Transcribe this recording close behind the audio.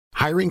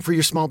Hiring for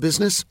your small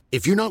business?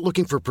 If you're not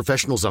looking for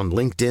professionals on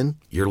LinkedIn,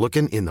 you're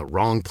looking in the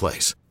wrong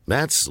place.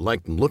 That's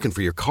like looking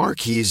for your car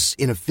keys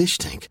in a fish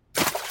tank.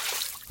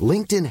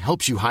 LinkedIn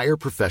helps you hire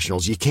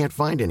professionals you can't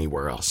find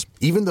anywhere else,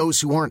 even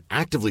those who aren't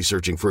actively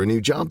searching for a new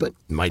job but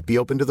might be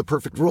open to the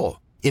perfect role.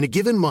 In a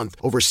given month,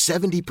 over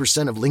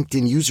 70% of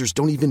LinkedIn users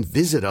don't even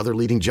visit other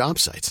leading job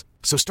sites.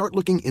 So start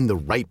looking in the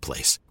right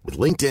place. With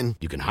LinkedIn,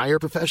 you can hire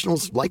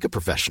professionals like a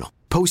professional.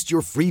 Post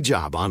your free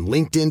job on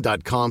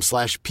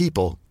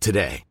linkedin.com/people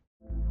today.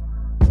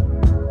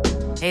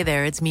 Hey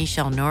there, it's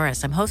Michelle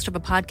Norris. I'm host of a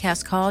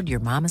podcast called Your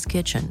Mama's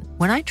Kitchen.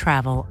 When I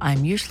travel,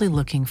 I'm usually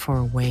looking for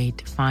a way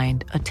to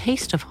find a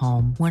taste of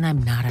home when I'm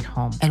not at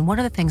home. And one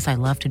of the things I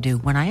love to do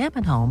when I am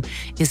at home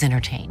is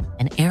entertain.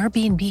 And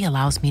Airbnb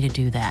allows me to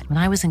do that. When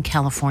I was in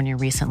California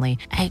recently,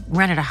 I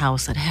rented a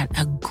house that had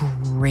a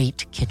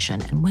great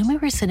kitchen. And when we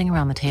were sitting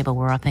around the table,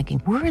 we're all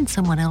thinking, we're in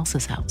someone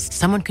else's house.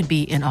 Someone could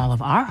be in all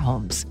of our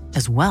homes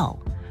as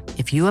well.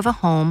 If you have a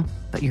home,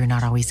 but you're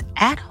not always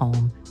at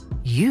home,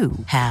 you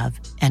have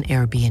an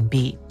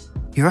Airbnb.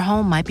 Your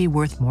home might be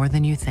worth more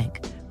than you think.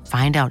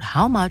 Find out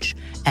how much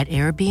at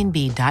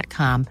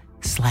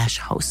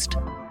airbnb.com/host. A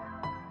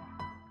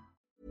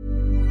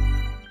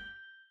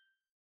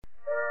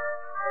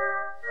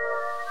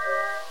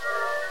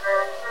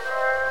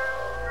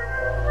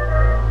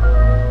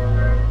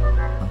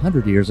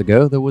 100 years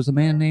ago, there was a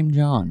man named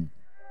John.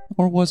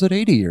 Or was it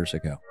 80 years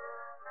ago?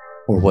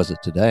 Or was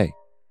it today?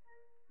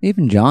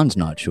 Even John's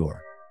not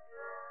sure.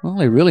 All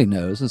he really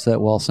knows is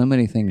that while so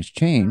many things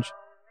change,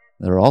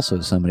 there are also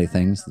so many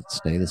things that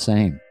stay the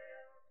same.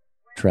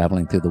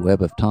 Traveling through the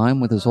web of time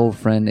with his old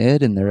friend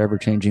Ed in their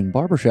ever-changing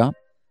barbershop,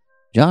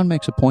 John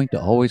makes a point to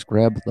always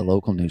grab the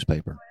local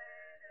newspaper.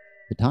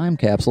 The time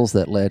capsules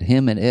that let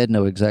him and Ed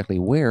know exactly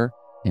where,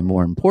 and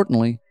more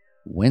importantly,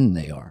 when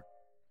they are.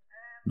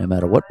 No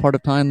matter what part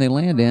of time they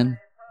land in,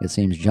 it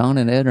seems John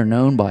and Ed are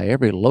known by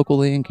every local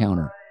they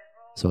encounter,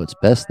 so it's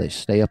best they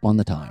stay up on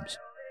the times.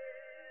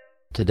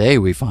 Today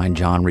we find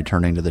John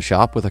returning to the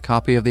shop with a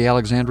copy of the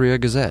Alexandria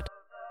Gazette.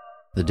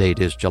 The date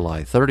is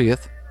July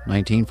 30th,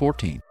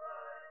 1914,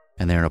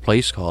 and they're in a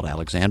place called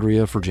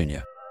Alexandria,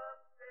 Virginia.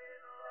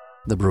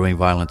 The brewing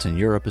violence in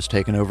Europe has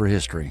taken over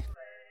history.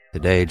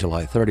 Today,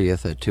 July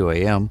 30th at 2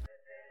 a.m.,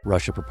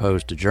 Russia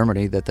proposed to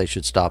Germany that they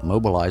should stop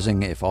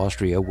mobilizing if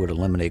Austria would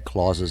eliminate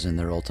clauses in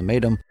their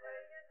ultimatum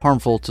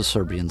harmful to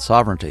Serbian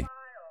sovereignty.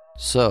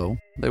 So,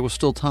 there was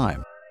still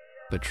time,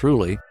 but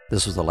truly,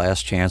 this was the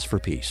last chance for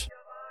peace.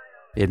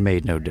 It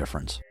made no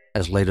difference,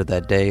 as later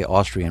that day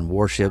Austrian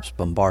warships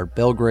bombard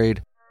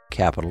Belgrade,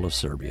 capital of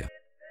Serbia.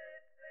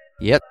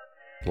 Yet,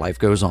 life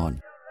goes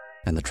on,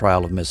 and the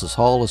trial of Mrs.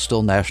 Hall is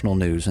still national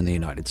news in the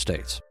United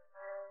States.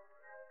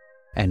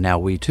 And now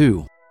we,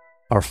 too,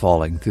 are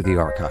falling through the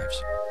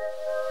archives.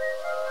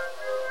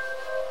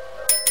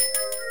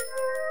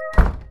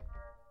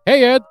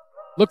 Hey, Ed.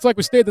 Looks like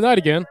we stayed the night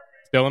again.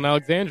 Still in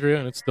Alexandria,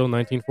 and it's still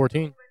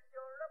 1914.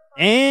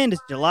 And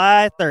it's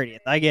July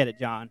 30th. I get it,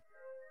 John.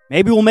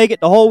 Maybe we'll make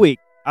it the whole week.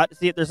 Out to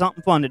see if there's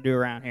something fun to do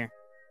around here.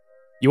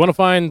 You want to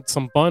find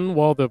some fun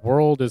while the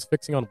world is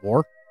fixing on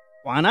war?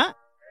 Why not?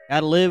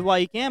 Gotta live while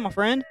you can, my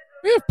friend.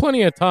 We have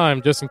plenty of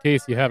time, just in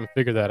case you haven't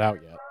figured that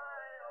out yet.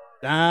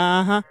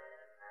 Uh-huh.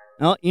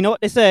 Well, you know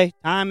what they say.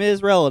 Time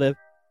is relative.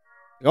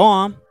 Go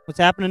on. What's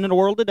happening in the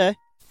world today?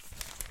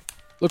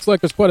 Looks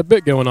like there's quite a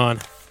bit going on.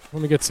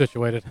 Let me get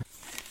situated.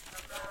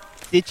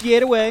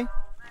 Situate away.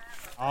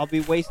 I'll be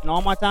wasting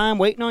all my time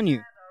waiting on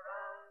you.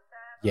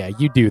 Yeah,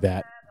 you do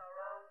that.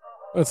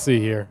 Let's see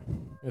here.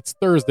 It's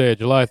Thursday,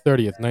 July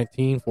 30th,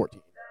 1914.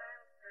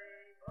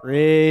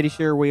 Pretty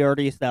sure we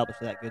already established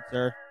that, good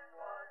sir.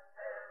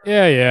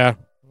 Yeah.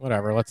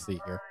 Whatever, let's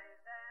see here.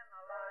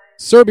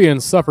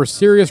 Serbians suffer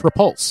serious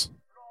repulse.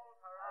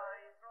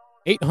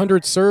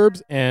 800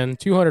 Serbs and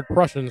 200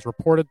 Prussians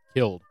reported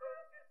killed.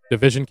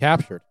 Division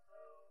captured.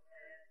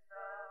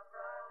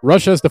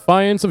 Russia's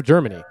defiance of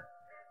Germany.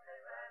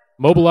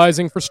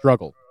 Mobilizing for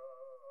struggle.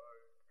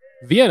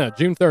 Vienna,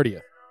 June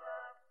 30th.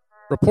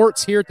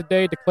 Reports here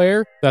today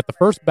declare that the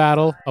first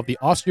battle of the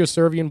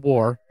Austro-Serbian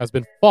War has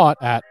been fought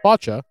at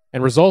Focha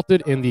and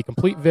resulted in the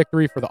complete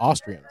victory for the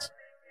Austrians.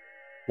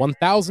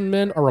 1,000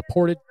 men are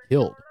reported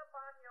killed.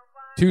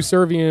 2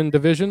 Serbian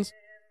divisions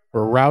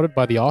were routed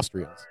by the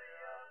Austrians.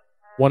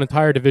 1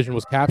 entire division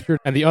was captured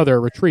and the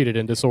other retreated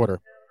in disorder.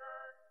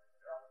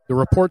 The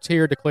reports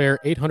here declare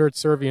 800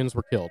 Serbians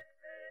were killed.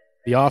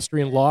 The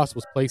Austrian loss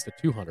was placed at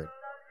 200.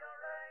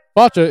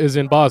 Focha is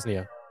in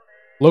Bosnia,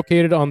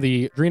 located on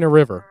the Drina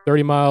River,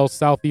 30 miles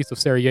southeast of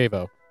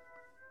Sarajevo.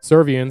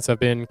 Serbians have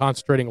been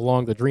concentrating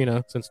along the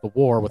Drina since the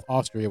war with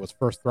Austria was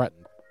first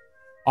threatened.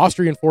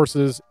 Austrian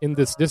forces in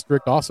this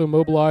district also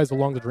mobilized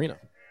along the Drina.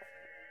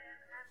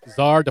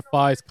 Tsar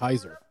defies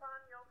Kaiser.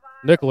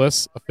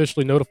 Nicholas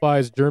officially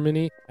notifies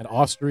Germany and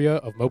Austria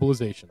of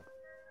mobilization.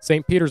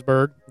 St.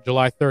 Petersburg,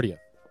 July 30th.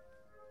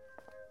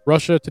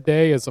 Russia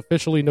today has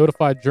officially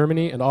notified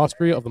Germany and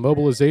Austria of the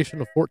mobilization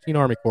of 14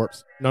 Army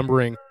Corps,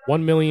 numbering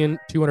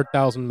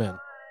 1,200,000 men.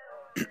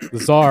 The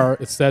Tsar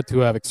is said to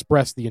have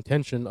expressed the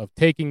intention of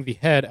taking the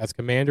head as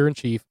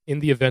commander-in-chief in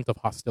the event of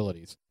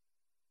hostilities.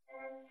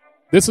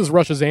 This is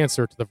Russia's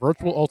answer to the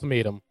virtual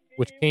ultimatum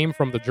which came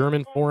from the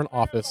German Foreign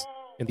Office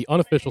in the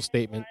unofficial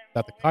statement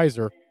that the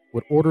Kaiser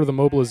would order the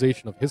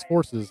mobilization of his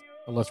forces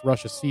unless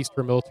Russia ceased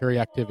her military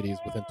activities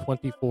within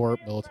 24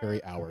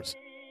 military hours.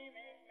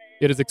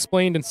 It is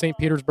explained in St.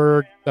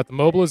 Petersburg that the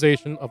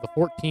mobilization of the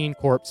 14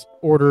 corps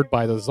ordered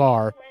by the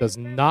Tsar does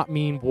not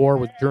mean war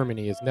with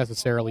Germany is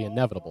necessarily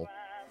inevitable.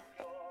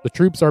 The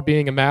troops are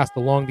being amassed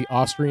along the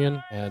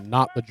Austrian and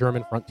not the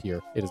German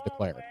frontier, it is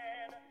declared.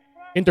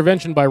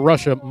 Intervention by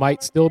Russia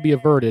might still be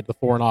averted, the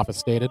Foreign Office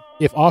stated,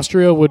 if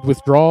Austria would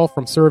withdraw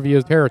from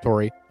Serbia's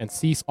territory and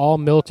cease all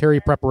military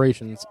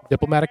preparations.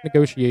 Diplomatic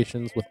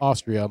negotiations with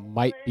Austria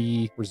might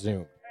be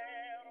resumed.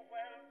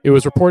 It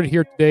was reported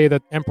here today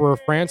that Emperor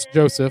Franz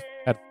Joseph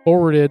had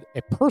forwarded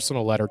a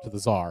personal letter to the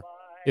Tsar.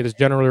 It is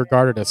generally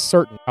regarded as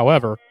certain,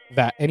 however,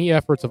 that any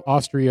efforts of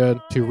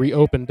Austria to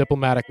reopen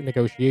diplomatic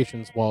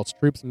negotiations while its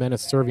troops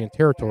menace Serbian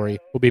territory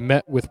will be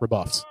met with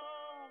rebuffs.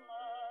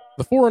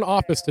 The Foreign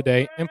Office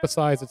today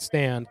emphasized its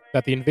stand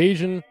that the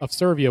invasion of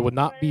Serbia would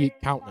not be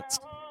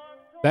countenanced.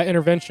 That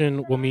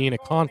intervention will mean a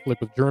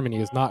conflict with Germany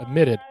is not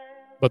admitted,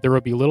 but there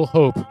will be little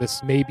hope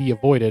this may be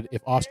avoided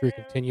if Austria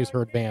continues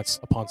her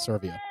advance upon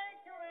Serbia.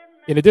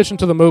 In addition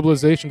to the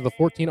mobilization of the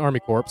 14 Army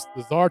Corps,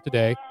 the Tsar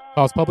today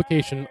caused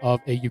publication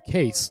of a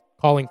ukase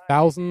calling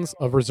thousands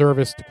of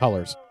reservists to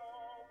colors.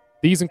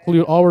 These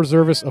include all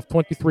reservists of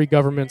 23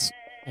 governments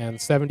and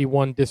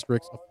 71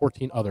 districts of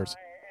 14 others.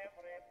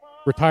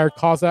 Retired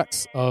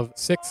Cossacks of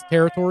 6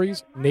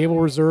 territories, naval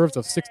reserves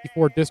of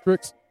 64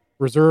 districts,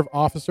 reserve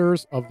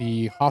officers of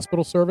the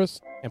hospital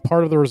service, and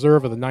part of the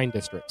reserve of the 9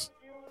 districts.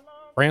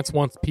 France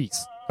wants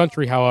peace.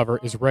 Country, however,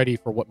 is ready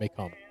for what may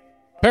come.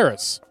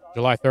 Paris,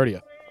 July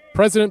 30th.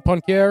 President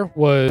Poincaré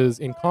was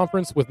in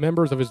conference with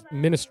members of his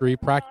ministry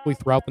practically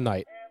throughout the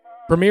night.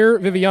 Premier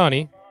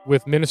Viviani,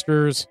 with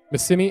ministers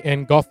Massimi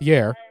and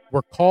Gauthier,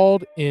 were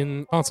called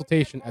in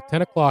consultation at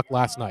 10 o'clock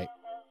last night.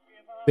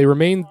 They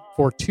remained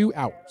for 2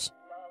 hours.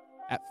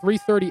 At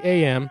 3:30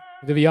 a.m.,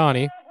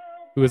 Viviani,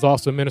 who is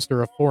also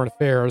Minister of Foreign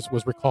Affairs,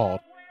 was recalled.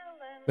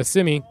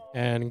 Massimi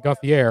and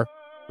Gauthier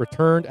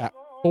returned at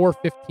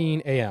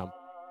 4:15 a.m.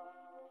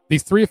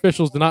 These 3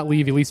 officials did not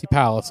leave Élysée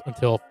Palace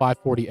until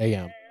 5:40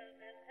 a.m.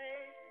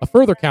 A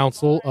further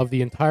council of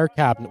the entire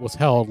cabinet was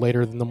held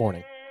later in the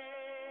morning.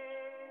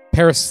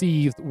 Paris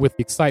seethed with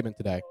excitement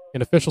today.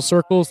 In official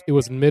circles, it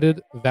was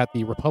admitted that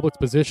the Republic's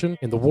position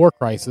in the war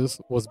crisis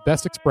was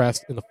best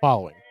expressed in the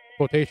following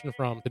quotation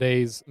from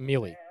today's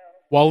Mili.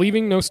 While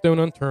leaving no stone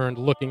unturned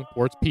looking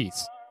towards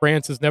peace,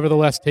 France is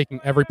nevertheless taking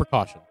every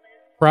precaution.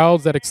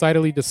 Crowds that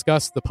excitedly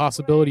discussed the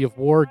possibility of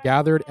war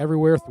gathered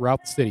everywhere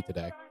throughout the city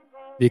today.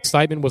 The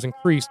excitement was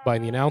increased by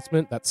the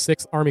announcement that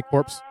 6 Army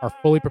Corps are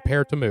fully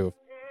prepared to move,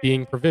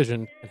 being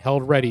provisioned and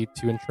held ready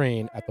to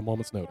entrain at the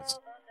moment's notice.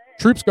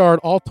 Troops guard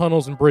all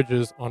tunnels and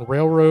bridges on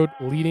railroad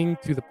leading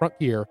to the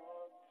frontier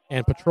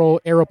and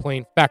patrol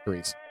aeroplane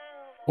factories.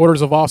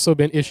 Orders have also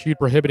been issued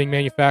prohibiting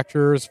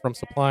manufacturers from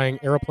supplying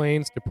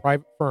airplanes to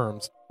private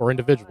firms or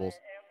individuals,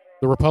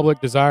 the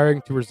Republic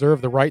desiring to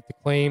reserve the right to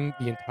claim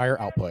the entire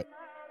output.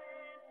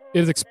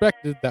 It is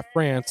expected that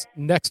France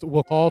next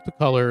will call to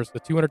colors the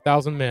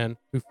 200,000 men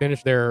who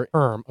finished their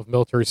term of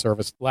military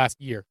service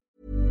last year.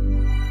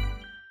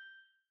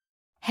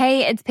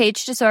 Hey, it's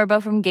Paige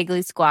DeSorbo from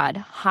Giggly Squad.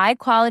 High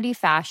quality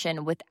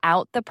fashion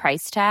without the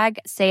price tag.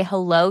 Say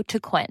hello to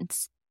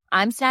Quince.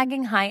 I'm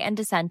snagging high-end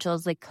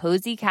essentials like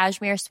cozy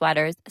cashmere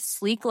sweaters,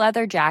 sleek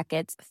leather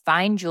jackets,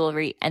 fine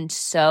jewelry, and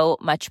so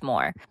much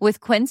more. With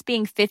Quince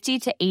being 50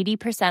 to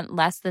 80%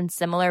 less than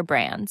similar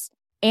brands.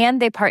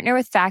 And they partner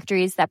with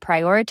factories that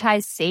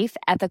prioritize safe,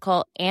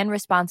 ethical, and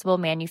responsible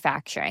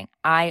manufacturing.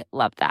 I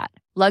love that.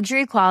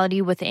 Luxury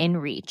quality within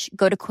reach.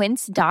 Go to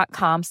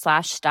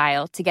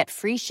quince.com/style to get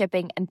free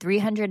shipping and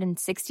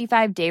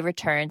 365-day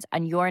returns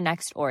on your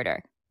next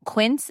order.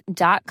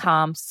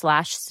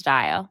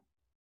 Quince.com/style.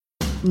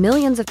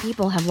 Millions of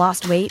people have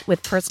lost weight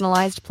with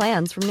personalized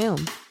plans from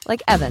Noom.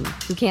 Like Evan,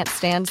 who can't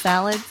stand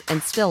salads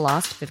and still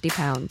lost 50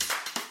 pounds.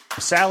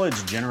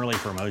 Salads generally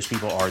for most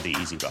people are the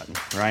easy button,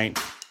 right?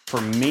 For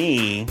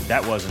me,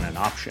 that wasn't an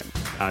option.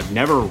 I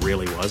never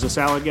really was a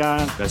salad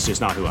guy. That's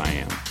just not who I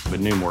am. But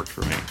Noom worked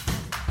for me.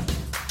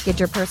 Get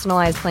your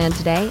personalized plan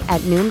today at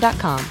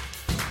Noom.com.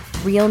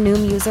 Real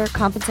Noom user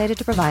compensated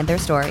to provide their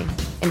story.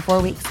 In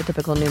 4 weeks, the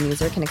typical Noom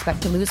user can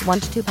expect to lose 1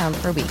 to 2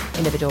 pounds per week.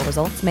 Individual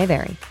results may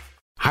vary.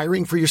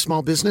 Hiring for your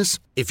small business?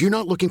 If you're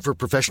not looking for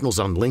professionals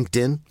on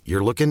LinkedIn,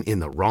 you're looking in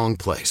the wrong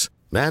place.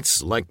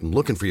 That's like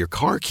looking for your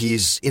car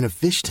keys in a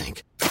fish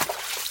tank.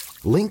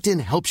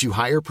 LinkedIn helps you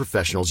hire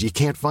professionals you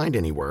can't find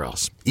anywhere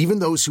else, even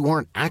those who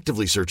aren't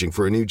actively searching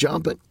for a new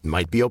job but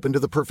might be open to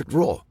the perfect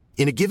role.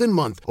 In a given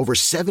month, over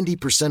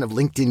 70% of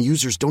LinkedIn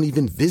users don't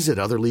even visit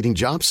other leading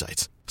job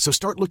sites. So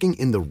start looking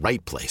in the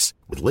right place.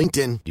 With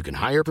LinkedIn, you can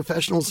hire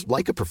professionals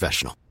like a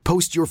professional.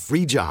 Post your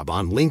free job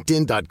on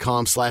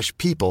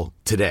linkedin.com/people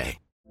today.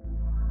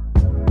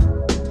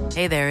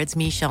 Hey there, it's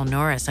Michelle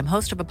Norris. I'm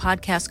host of a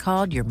podcast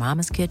called Your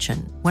Mama's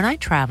Kitchen. When I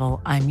travel,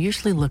 I'm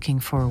usually looking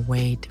for a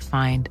way to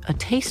find a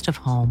taste of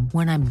home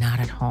when I'm not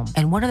at home.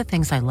 And one of the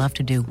things I love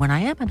to do when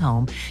I am at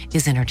home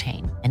is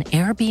entertain. And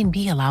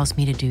Airbnb allows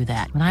me to do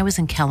that. When I was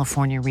in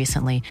California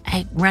recently,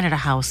 I rented a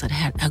house that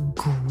had a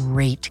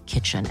great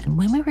kitchen. And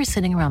when we were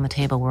sitting around the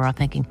table, we were all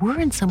thinking,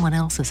 we're in someone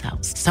else's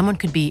house. Someone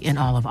could be in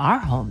all of our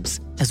homes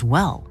as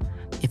well.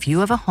 If you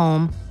have a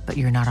home, but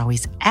you're not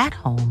always at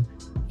home,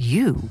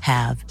 you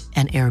have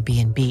an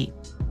Airbnb.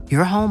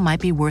 Your home might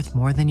be worth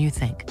more than you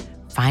think.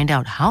 Find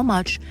out how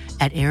much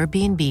at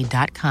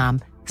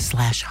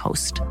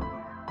airbnb.com/host.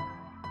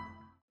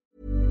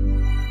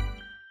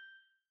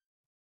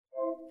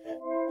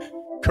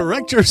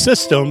 Correct your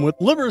system with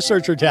Liver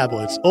Searcher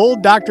tablets.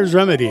 Old Doctor's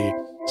Remedy.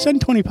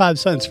 Send 25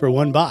 cents for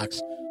one box.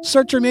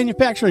 Searcher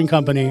Manufacturing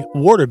Company,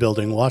 Water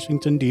Building,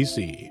 Washington,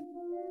 D.C.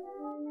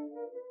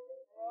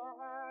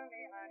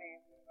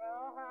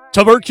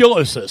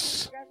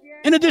 Tuberculosis.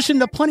 In addition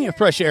to plenty of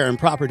fresh air and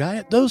proper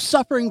diet, those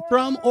suffering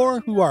from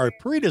or who are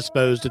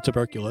predisposed to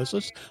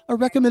tuberculosis are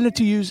recommended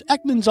to use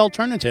Ekman's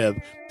Alternative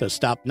to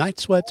stop night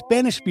sweats,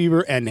 banish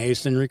fever, and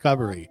hasten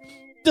recovery.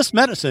 This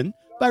medicine,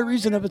 by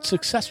reason of its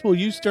successful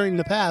use during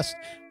the past,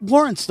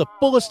 warrants the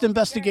fullest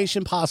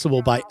investigation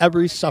possible by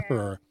every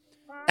sufferer.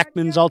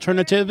 Ekman's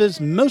Alternative is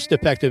most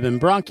effective in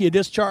bronchial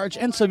discharge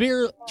and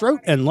severe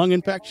throat and lung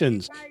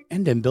infections,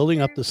 and in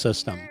building up the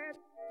system.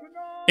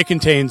 It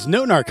contains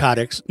no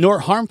narcotics nor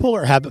harmful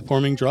or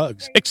habit-forming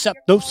drugs,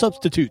 except those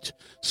substitutes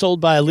sold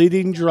by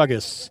leading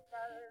druggists.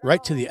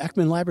 Write to the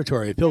Ekman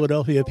Laboratory,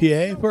 Philadelphia,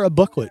 PA, for a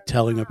booklet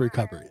telling of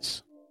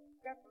recoveries.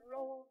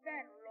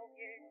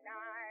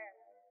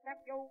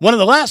 One of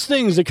the last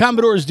things the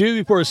Commodores do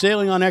before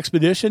sailing on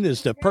expedition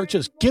is to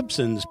purchase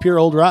Gibson's Pure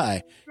Old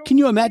Rye. Can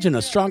you imagine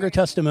a stronger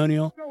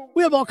testimonial?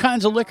 We have all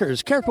kinds of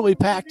liquors carefully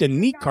packed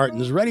in neat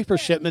cartons ready for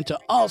shipment to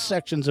all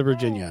sections of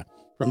Virginia,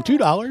 from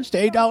 $2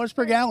 to $8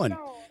 per gallon.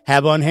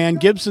 Have on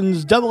hand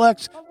Gibson's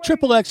XX,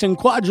 XXX, and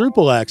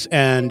Quadruple X,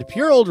 and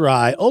Pure Old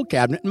Rye, Old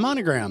Cabinet, and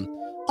Monogram.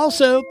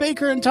 Also,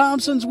 Baker &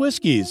 Thompson's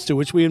whiskeys, to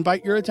which we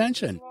invite your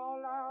attention.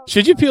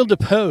 Should you feel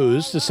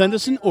disposed to send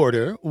us an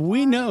order,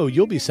 we know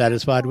you'll be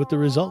satisfied with the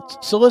results.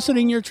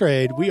 Soliciting your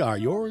trade, we are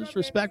yours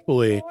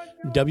respectfully,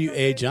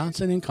 W.A.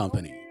 Johnson &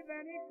 Company.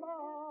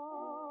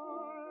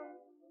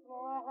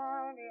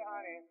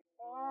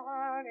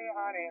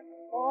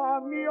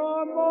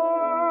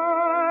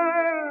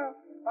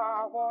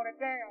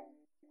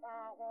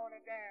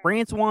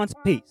 France wants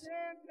peace,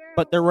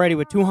 but they're ready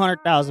with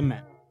 200,000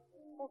 men.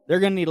 They're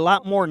going to need a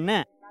lot more than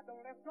that.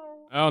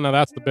 Oh, no,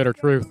 that's the bitter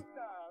truth.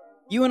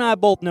 You and I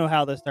both know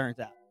how this turns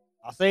out.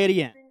 I'll say it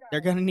again.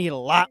 They're going to need a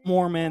lot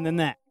more men than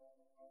that.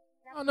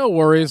 Oh, no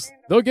worries.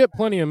 They'll get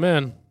plenty of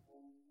men.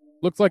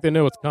 Looks like they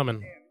know it's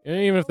coming. And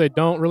even if they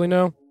don't really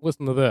know,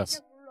 listen to this.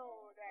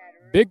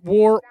 Big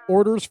war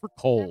orders for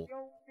coal.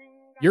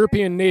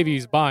 European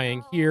navies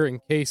buying here in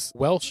case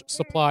Welsh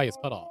supply is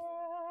cut off.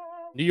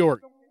 New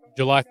York,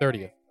 July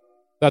 30th.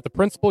 That the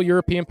principal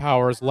European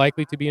powers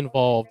likely to be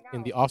involved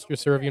in the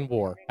Austro-Serbian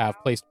War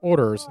have placed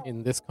orders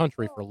in this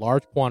country for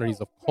large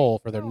quantities of coal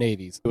for their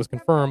navies. It was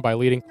confirmed by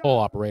leading coal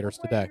operators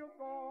today.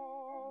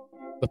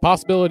 The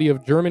possibility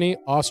of Germany,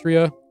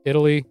 Austria,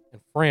 Italy,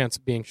 and France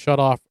being shut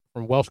off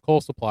from Welsh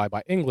coal supply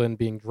by England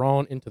being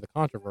drawn into the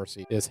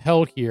controversy is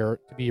held here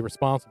to be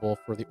responsible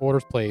for the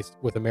orders placed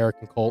with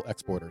American coal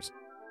exporters.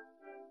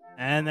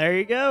 And there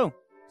you go.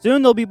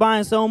 Soon they'll be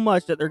buying so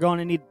much that they're going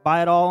to need to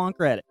buy it all on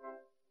credit.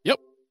 Yep.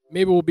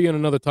 Maybe we'll be in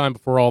another time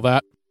before all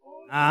that.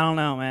 I don't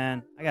know,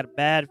 man. I got a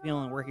bad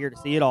feeling we're here to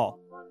see it all.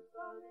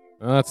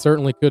 That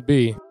certainly could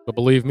be, but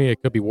believe me,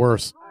 it could be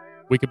worse.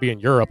 We could be in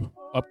Europe,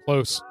 up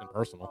close and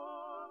personal.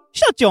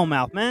 Shut your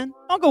mouth, man.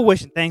 Don't go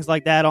wishing things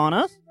like that on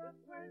us.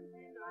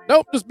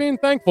 Nope, just being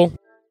thankful.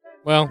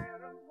 Well,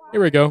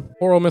 here we go.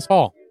 Poor old Miss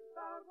Hall.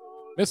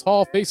 Miss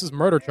Hall faces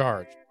murder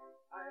charge.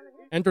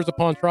 Enters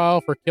upon trial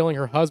for killing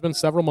her husband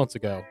several months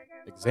ago.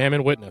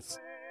 Examine witness.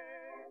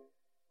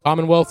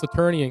 Commonwealth's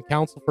attorney and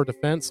counsel for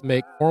defense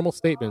make formal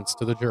statements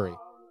to the jury.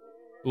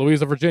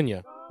 Louisa,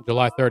 Virginia,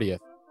 July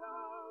 30th.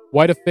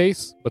 White of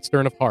face, but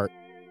stern of heart.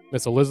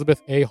 Miss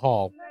Elizabeth A.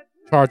 Hall,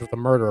 charged with the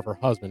murder of her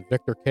husband,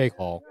 Victor K.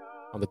 Hall,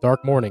 on the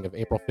dark morning of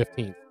April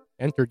 15th,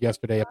 entered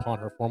yesterday upon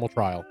her formal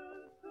trial.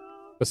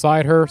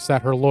 Beside her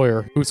sat her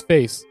lawyer, whose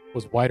face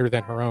was whiter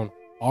than her own.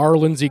 R.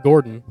 Lindsay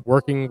Gordon,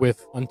 working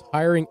with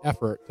untiring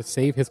effort to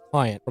save his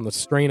client from the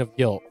strain of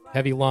guilt.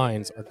 Heavy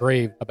lines are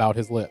graved about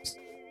his lips.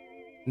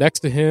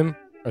 Next to him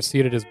are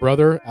seated his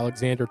brother,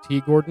 Alexander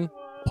T. Gordon,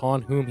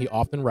 upon whom he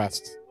often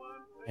rests,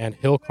 and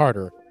Hill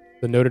Carter,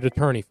 the noted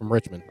attorney from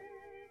Richmond.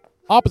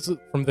 Opposite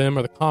from them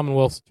are the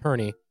Commonwealth's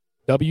attorney,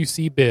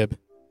 W.C. Bibb,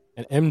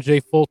 and M.J.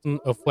 Fulton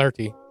of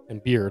Flaherty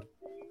and Beard.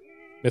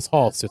 Miss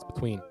Hall sits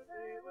between.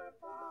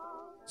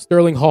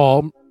 Sterling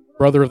Hall,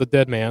 brother of the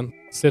dead man,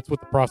 sits with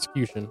the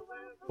prosecution,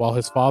 while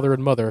his father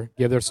and mother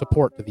give their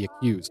support to the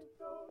accused.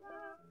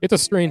 It's a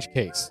strange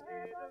case.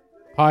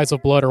 Ties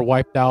of blood are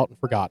wiped out and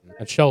forgotten,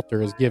 and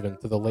shelter is given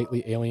to the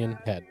lately alien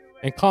head.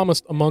 and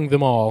calmest among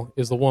them all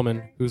is the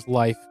woman whose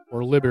life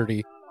or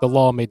liberty the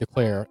law may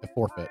declare a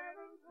forfeit.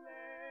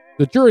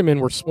 The jurymen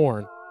were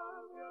sworn,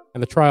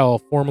 and the trial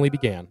formally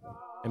began,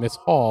 and Miss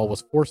Hall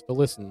was forced to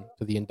listen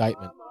to the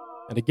indictment,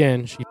 and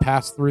again she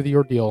passed through the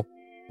ordeal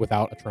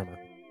without a tremor.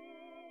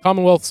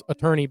 Commonwealth's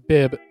attorney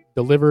Bibb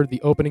delivered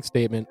the opening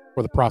statement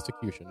for the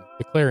prosecution,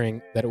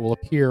 declaring that it will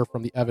appear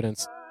from the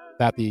evidence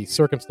that the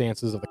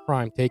circumstances of the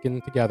crime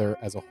taken together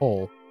as a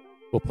whole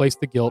will place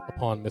the guilt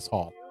upon Miss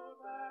Hall.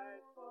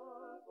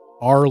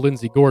 R.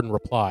 Lindsay Gordon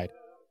replied,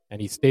 and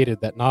he stated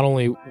that not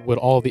only would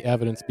all the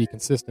evidence be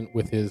consistent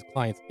with his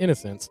client's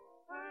innocence,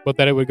 but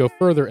that it would go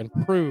further and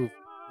prove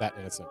that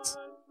innocence.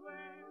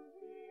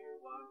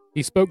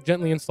 He spoke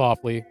gently and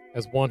softly,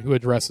 as one who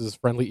addresses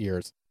friendly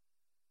ears.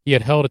 He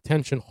had held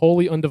attention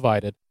wholly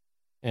undivided,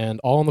 and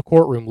all in the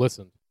courtroom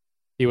listened.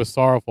 He was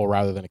sorrowful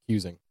rather than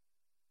accusing.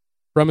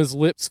 From his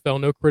lips fell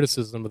no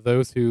criticism of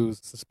those whose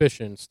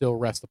suspicion still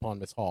rests upon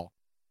Miss Hall.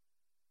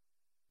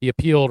 He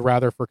appealed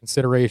rather for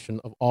consideration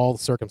of all the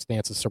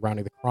circumstances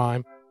surrounding the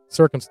crime,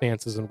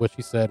 circumstances in which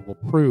he said will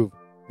prove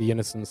the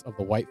innocence of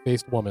the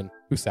white-faced woman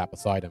who sat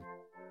beside him.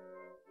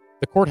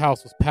 The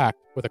courthouse was packed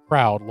with a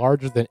crowd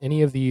larger than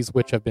any of these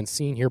which have been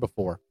seen here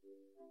before.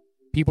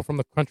 People from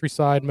the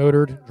countryside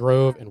motored,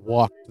 drove, and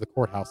walked to the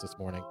courthouse this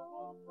morning,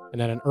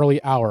 and at an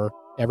early hour,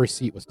 every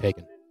seat was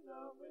taken.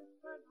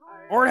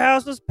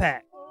 Courthouse is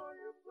packed.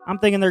 I'm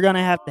thinking they're going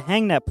to have to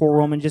hang that poor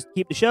woman just to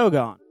keep the show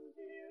going.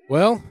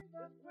 Well,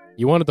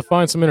 you wanted to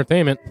find some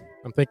entertainment.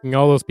 I'm thinking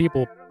all those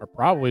people are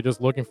probably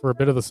just looking for a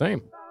bit of the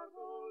same.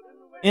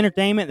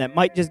 Entertainment that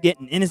might just get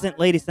an innocent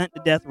lady sent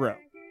to death row.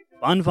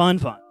 Fun, fun,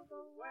 fun.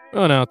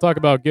 Oh, now, talk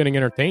about getting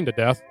entertained to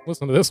death.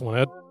 Listen to this one,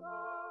 Ed.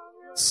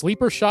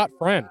 Sleeper shot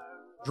friend.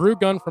 Drew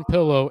gun from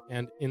pillow,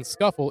 and in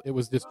scuffle, it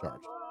was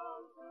discharged.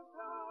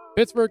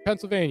 Pittsburgh,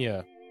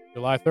 Pennsylvania,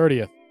 July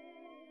 30th.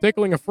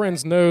 Tickling a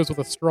friend's nose with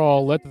a straw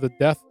led to the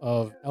death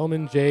of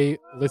Elman J.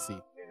 Lissy,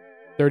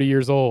 30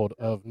 years old,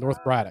 of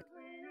North Braddock.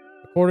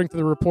 According to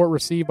the report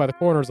received by the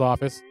coroner's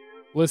office,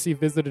 Lissy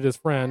visited his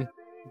friend,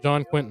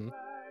 John Quinton,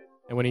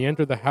 and when he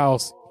entered the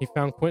house, he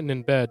found Quinton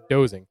in bed,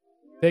 dozing.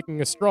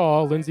 Taking a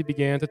straw, Lindsay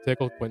began to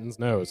tickle Quinton's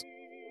nose.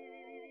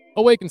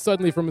 Awakened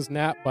suddenly from his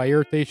nap by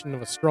irritation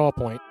of a straw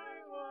point,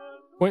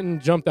 Quinton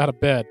jumped out of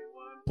bed,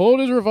 pulled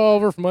his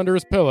revolver from under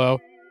his pillow,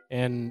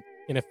 and,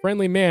 in a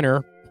friendly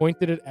manner,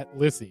 pointed it at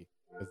Lissy,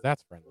 because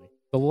that's friendly.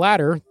 The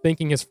latter,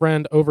 thinking his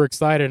friend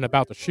overexcited and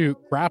about to shoot,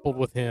 grappled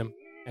with him,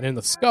 and in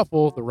the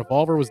scuffle, the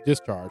revolver was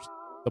discharged,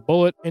 the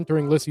bullet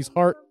entering Lissy's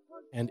heart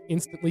and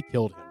instantly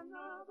killed him.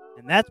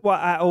 And that's why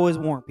I always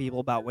warn people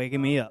about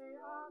waking me up.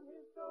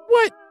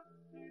 What?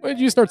 When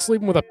did you start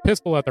sleeping with a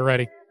pistol at the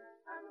ready?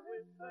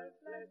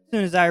 As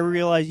soon as I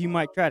realize you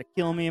might try to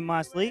kill me in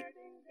my sleep,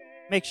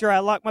 make sure I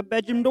lock my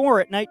bedroom door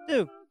at night,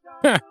 too.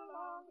 Now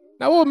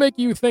what will make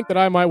you think that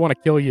I might want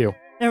to kill you?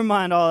 Never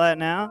mind all that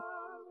now.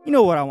 You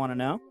know what I want to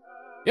know.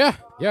 Yeah,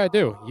 I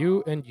do.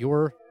 You and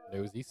your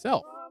nosy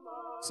self.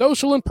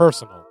 Social and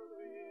personal.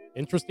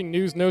 Interesting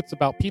news notes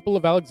about people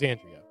of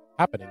Alexandria.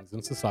 Happenings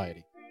in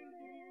society.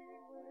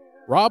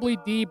 Robley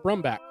D.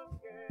 Brumbach,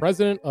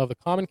 president of the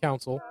Common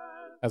Council,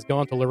 has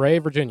gone to Luray,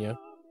 Virginia,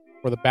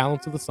 for the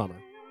balance of the summer.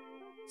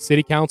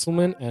 City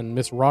Councilman and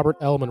Miss Robert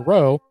L.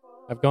 Monroe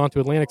have gone to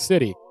Atlantic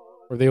City,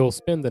 where they will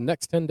spend the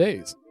next 10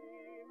 days.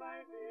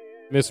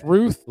 Miss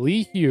Ruth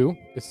Lee Hugh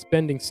is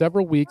spending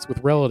several weeks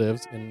with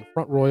relatives in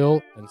Front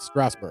Royal and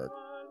Strasburg.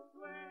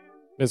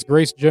 Miss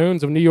Grace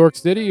Jones of New York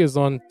City is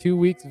on 2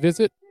 weeks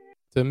visit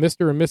to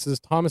Mr. and Mrs.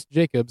 Thomas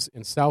Jacobs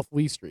in South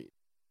Lee Street.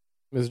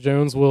 Miss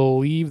Jones will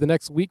leave the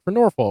next week for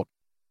Norfolk,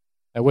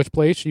 at which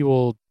place she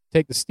will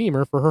take the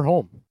steamer for her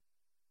home.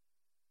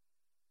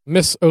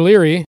 Miss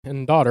O'Leary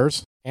and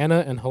daughters,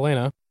 Anna and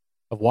Helena,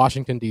 of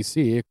Washington,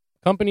 D.C.,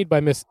 accompanied by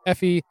Miss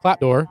Effie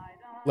Clapdor,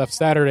 left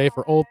Saturday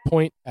for Old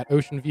Point at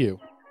Ocean View.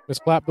 Miss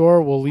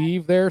Clapdor will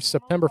leave there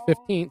September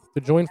 15th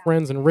to join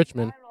friends in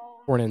Richmond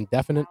for an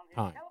indefinite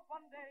time.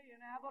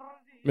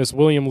 Miss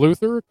William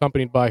Luther,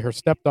 accompanied by her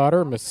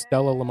stepdaughter, Miss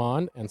Stella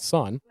Lamond, and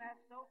son,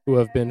 who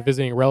have been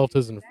visiting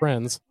relatives and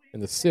friends in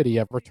the city,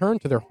 have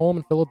returned to their home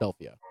in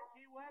Philadelphia.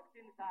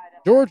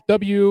 George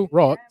W.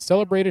 Roth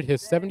celebrated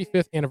his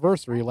 75th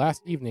anniversary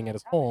last evening at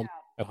his home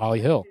at Holly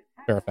Hill,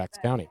 Fairfax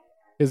County.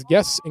 His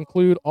guests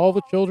include all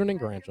the children and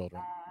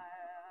grandchildren.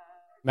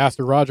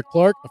 Master Roger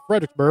Clark of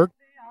Fredericksburg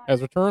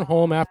has returned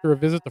home after a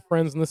visit to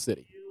friends in the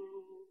city.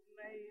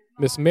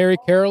 Miss Mary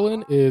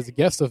Carolyn is a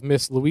guest of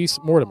Miss Louise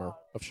Mortimer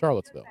of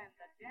Charlottesville.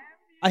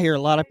 I hear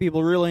a lot of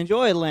people really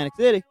enjoy Atlantic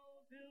City.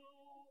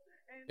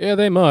 Yeah,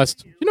 they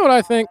must. You know what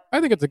I think? I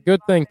think it's a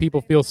good thing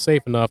people feel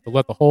safe enough to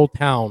let the whole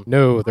town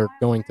know they're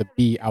going to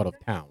be out of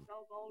town.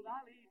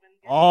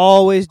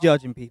 Always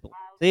judging people.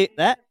 See,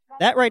 that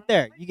right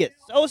there, you get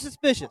so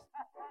suspicious.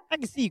 I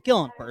can see you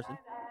killing a person.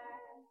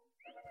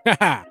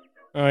 Haha.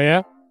 Oh,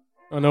 yeah?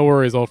 Oh, no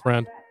worries, old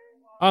friend.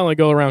 I only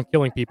go around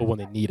killing people when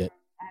they need it.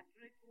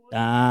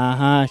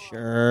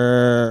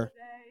 Sure.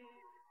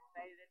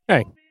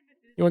 Hey,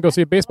 you want to go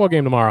see a baseball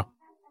game tomorrow?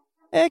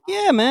 Heck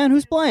yeah, man.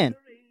 Who's playing?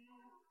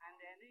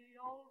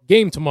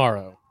 Game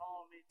tomorrow.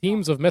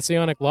 Teams of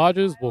Messianic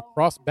Lodges will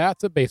cross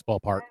bats at Baseball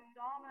Park.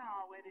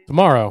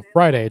 Tomorrow,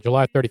 Friday,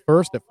 July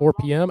 31st at 4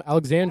 p.m.,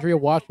 Alexandria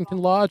Washington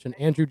Lodge and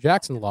Andrew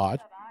Jackson Lodge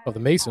of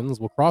the Masons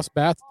will cross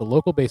bats at the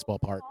local baseball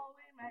park.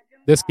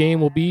 This game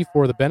will be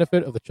for the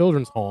benefit of the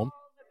Children's Home,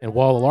 and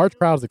while a large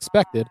crowd is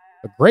expected,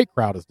 a great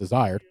crowd is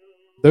desired.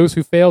 Those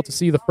who failed to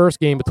see the first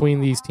game between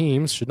these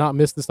teams should not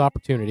miss this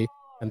opportunity,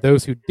 and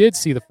those who did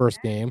see the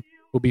first game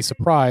will be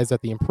surprised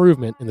at the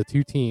improvement in the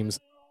two teams,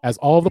 as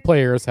all of the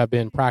players have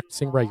been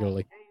practicing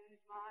regularly.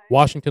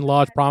 Washington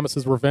Lodge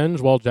promises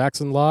revenge, while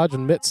Jackson Lodge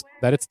admits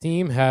that its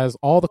team has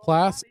all the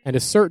class and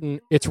is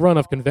certain its run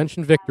of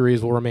convention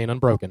victories will remain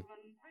unbroken.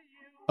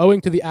 Owing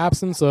to the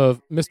absence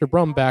of Mr.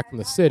 Brumback from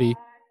the city,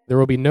 there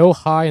will be no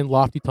high and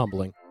lofty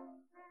tumbling,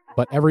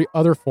 but every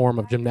other form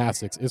of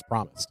gymnastics is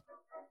promised.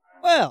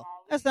 Well,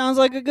 that sounds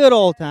like a good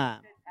old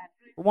time.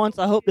 For once,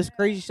 I hope this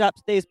crazy shop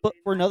stays put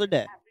for another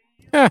day.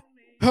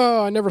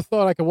 I never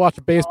thought I could watch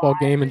a baseball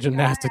game and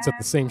gymnastics at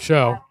the same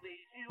show.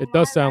 It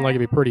does sound like it'd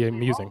be pretty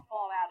amusing.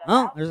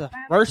 Well, there's a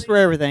first for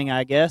everything,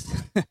 I guess.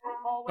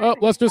 Well,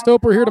 let's just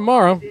hope we're here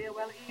tomorrow.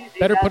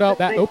 Better put out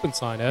that open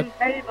sign, Ed.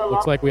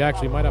 Looks like we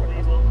actually might have a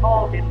customer.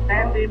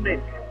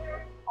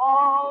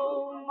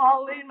 Oh,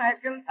 Molly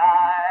McIntyre,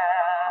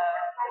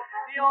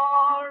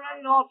 you're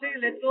a naughty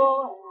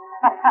little.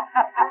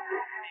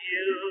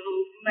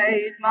 You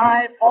made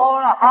my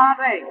poor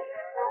heartache.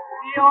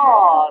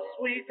 You're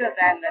sweeter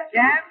than the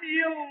jam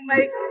you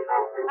make.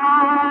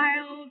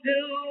 I'll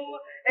do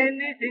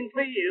anything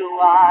for you.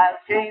 I'll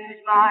change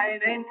my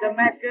name to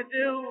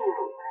McAdoo.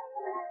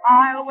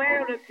 I'll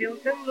wear a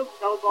kilt and look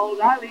so bold.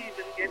 I'll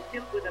even get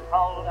killed with a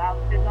cold.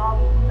 I'll sit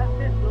on a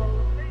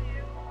thistle for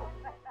you.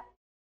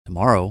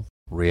 Tomorrow,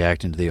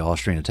 reacting to the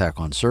Austrian attack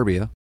on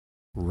Serbia,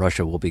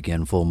 Russia will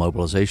begin full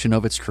mobilization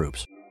of its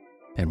troops,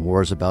 and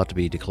war is about to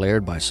be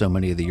declared by so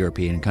many of the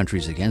European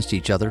countries against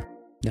each other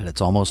that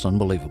it's almost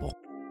unbelievable.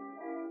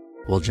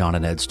 Will John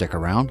and Ed stick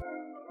around,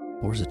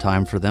 or is it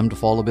time for them to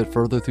fall a bit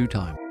further through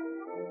time?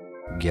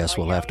 Guess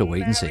we'll have to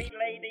wait and see.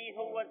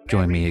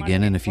 Join me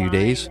again in a few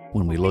days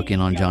when we look in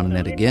on John and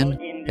Ed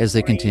again as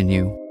they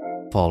continue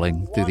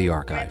falling through the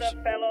archives.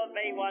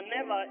 They were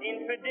never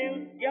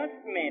introduced, just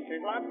met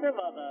as lots of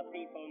other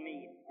people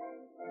meet.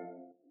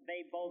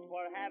 They both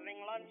were having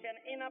luncheon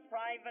in a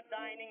private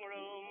dining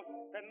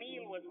room. The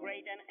meal was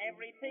great and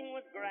everything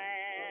was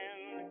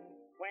grand.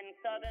 When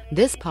suddenly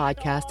This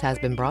podcast has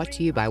been brought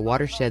to you by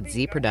Watershed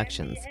Z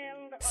Productions,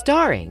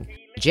 starring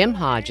Jim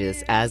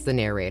Hodges as the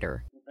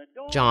narrator,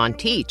 John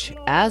Teach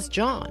as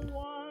John,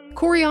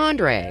 Corey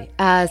Andre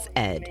as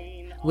Ed,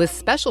 with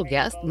special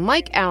guest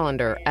Mike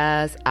Allender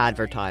as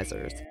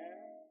advertisers.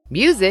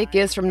 Music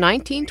is from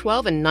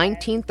 1912 and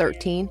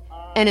 1913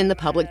 and in the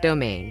public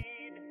domain.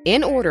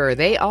 In order,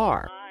 they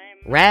are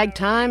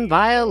Ragtime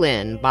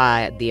Violin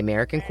by the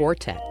American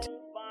Quartet,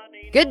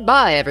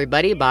 Goodbye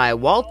Everybody by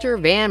Walter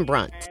Van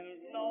Brunt,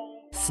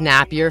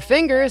 Snap Your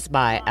Fingers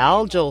by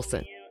Al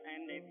Jolson,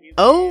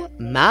 Oh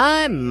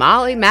My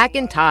Molly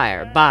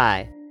McIntyre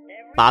by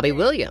Bobby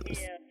Williams,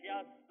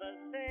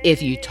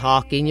 If You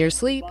Talk in Your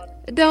Sleep,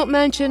 Don't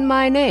Mention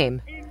My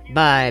Name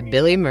by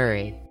Billy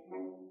Murray.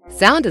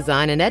 Sound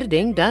design and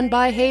editing done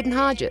by Hayden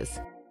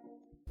Hodges.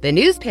 The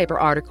newspaper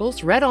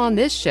articles read on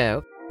this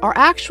show are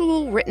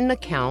actual written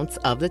accounts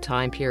of the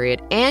time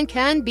period and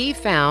can be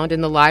found in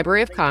the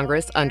Library of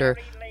Congress under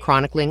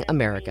Chronicling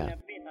America.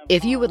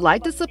 If you would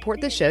like to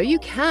support the show, you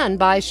can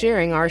by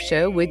sharing our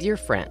show with your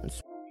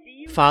friends.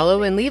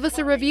 Follow and leave us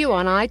a review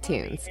on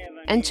iTunes,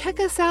 and check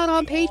us out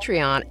on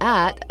Patreon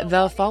at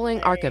The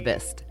Falling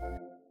Archivist,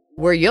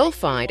 where you'll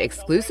find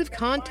exclusive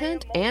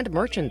content and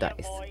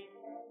merchandise.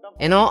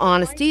 In all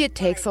honesty, it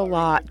takes a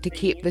lot to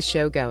keep the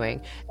show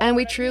going, and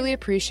we truly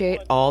appreciate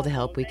all the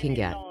help we can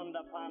get.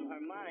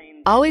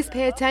 Always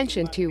pay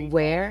attention to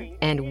where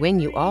and when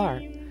you are,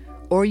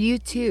 or you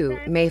too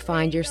may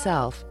find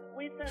yourself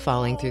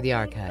falling through the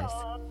archives.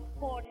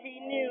 For she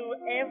knew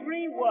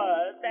every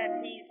word that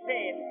he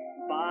said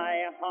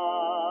by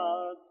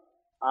heart.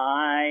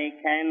 I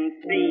can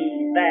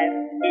see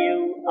that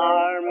you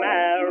are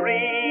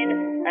married,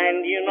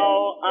 and you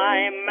know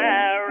I'm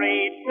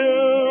married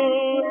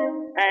too.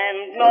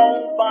 And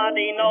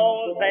nobody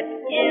knows that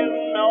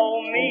you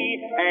know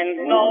me,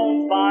 and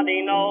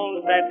nobody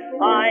knows that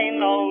I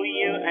know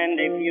you. And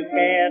if you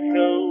care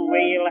to,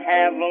 we'll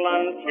have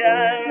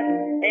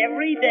luncheon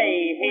every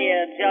day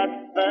here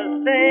just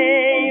the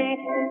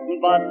same.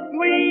 But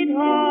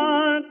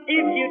sweetheart,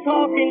 if you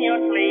talk in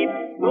your sleep,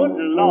 good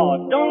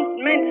Lord,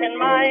 don't mention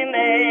my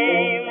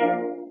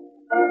name.